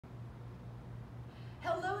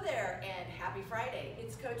there, and happy Friday.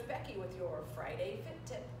 It's Coach Becky with your Friday Fit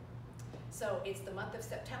Tip. So it's the month of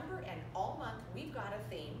September, and all month we've got a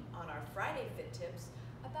theme on our Friday Fit Tips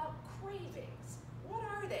about cravings. What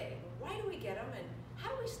are they? Why do we get them? And how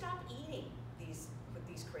do we stop eating with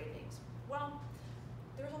these cravings? Well,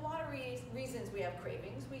 there's a lot of reasons we have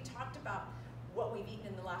cravings. We talked about what we've eaten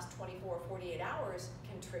in the last 24 or 48 hours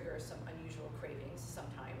can trigger some unusual cravings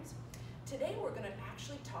sometimes. Today we're going to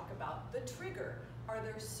actually talk about the trigger. Are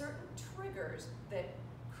there certain triggers that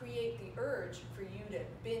create the urge for you to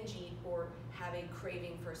binge eat or have a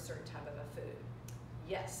craving for a certain type of a food?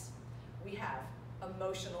 Yes, we have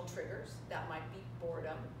emotional triggers. That might be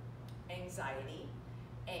boredom, anxiety,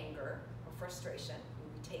 anger, or frustration.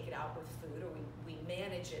 We take it out with food, or we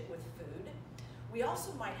manage it with food. We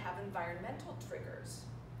also might have environmental triggers.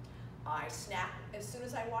 I snack as soon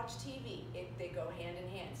as I watch TV. They go hand in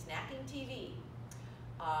hand. Snacking TV.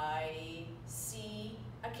 I see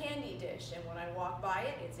a candy dish, and when I walk by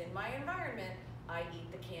it, it's in my environment. I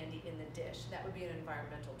eat the candy in the dish. That would be an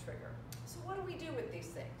environmental trigger. So what do we do with these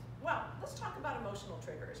things? Well, let's talk about emotional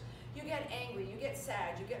triggers. You get angry, you get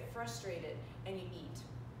sad, you get frustrated, and you eat.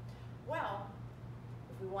 Well,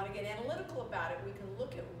 if we want to get analytical about it, we can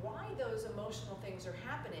look at why those emotional things are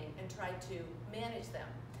happening and try to manage them.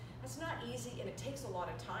 That's not easy, and it takes a lot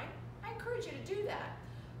of time. I encourage you to do that.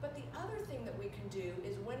 But the other thing that we can do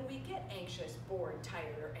is when we get anxious, bored,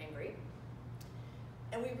 tired, or angry,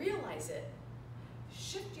 and we realize it,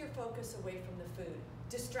 shift your focus away from the food.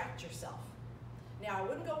 Distract yourself. Now, I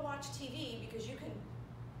wouldn't go watch TV, because you can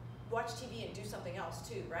watch TV and do something else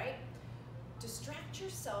too, right? Distract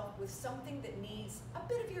yourself with something that needs a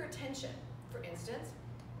bit of your attention. For instance,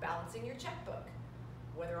 balancing your checkbook,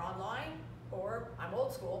 whether online or, I'm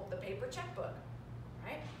old school, the paper checkbook,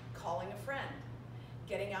 right? Calling a friend,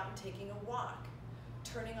 getting out and taking a walk,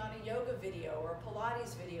 turning on a yoga video or a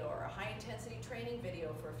Pilates video or a high-intensity training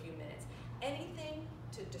video for a few minutes. Anything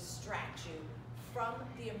to distract you from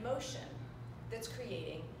the emotion that's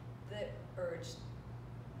creating the urge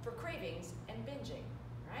for cravings and binging,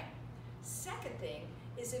 right? Second thing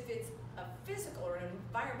is, if it's a physical or an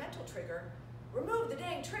environmental trigger, remove the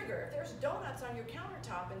dang trigger. If there's donuts on your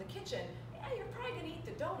countertop in the kitchen, yeah, you're probably gonna eat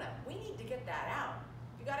the donut. We need to get that out.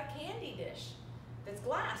 If you got a candy dish that's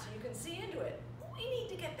glass and you can see into it, we need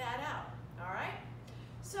to get that out, all right?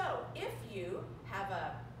 So if you have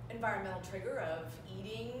a environmental trigger of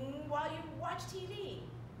eating while you watch TV,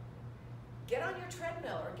 get on your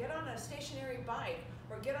treadmill or get on a stationary bike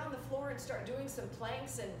or get on the floor and start doing some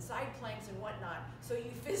planks and side planks and whatnot, so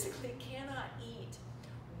you physically cannot eat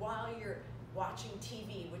while you're watching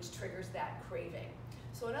TV, which triggers that craving.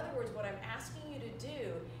 So in other words, what I'm asking you to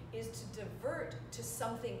do is to divert to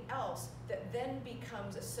something else that then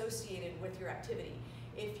becomes associated with your activity.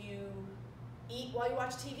 If you eat while you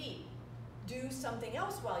watch TV, do something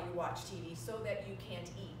else while you watch TV so that you can't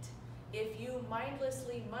eat. If you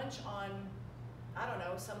mindlessly munch on, I don't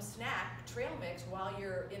know, some snack, trail mix, while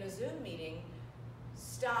you're in a Zoom meeting,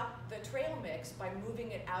 stop the trail mix by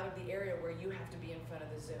moving it out of the area where you have to be in front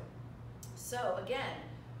of the Zoom. So again,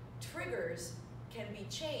 triggers can be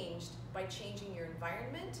changed by changing your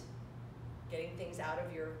environment, getting things out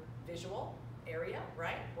of your visual area,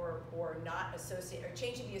 right? Or not associate, or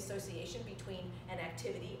changing the association between an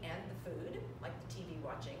activity and the food, like the TV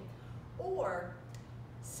watching, or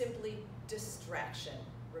simply distraction,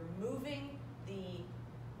 removing the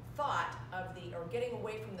thought of or getting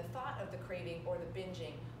away from the thought of the craving or the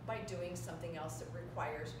binging by doing something else that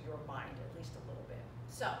requires your mind at least a little bit.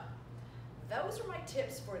 So those are my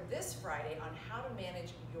tips for this Friday on how to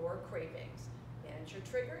manage your cravings. Manage your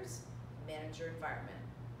triggers, manage your environment.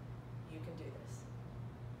 You can do this.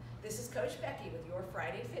 This is Coach Becky with your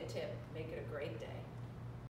Friday Fit Tip. Make it a great day.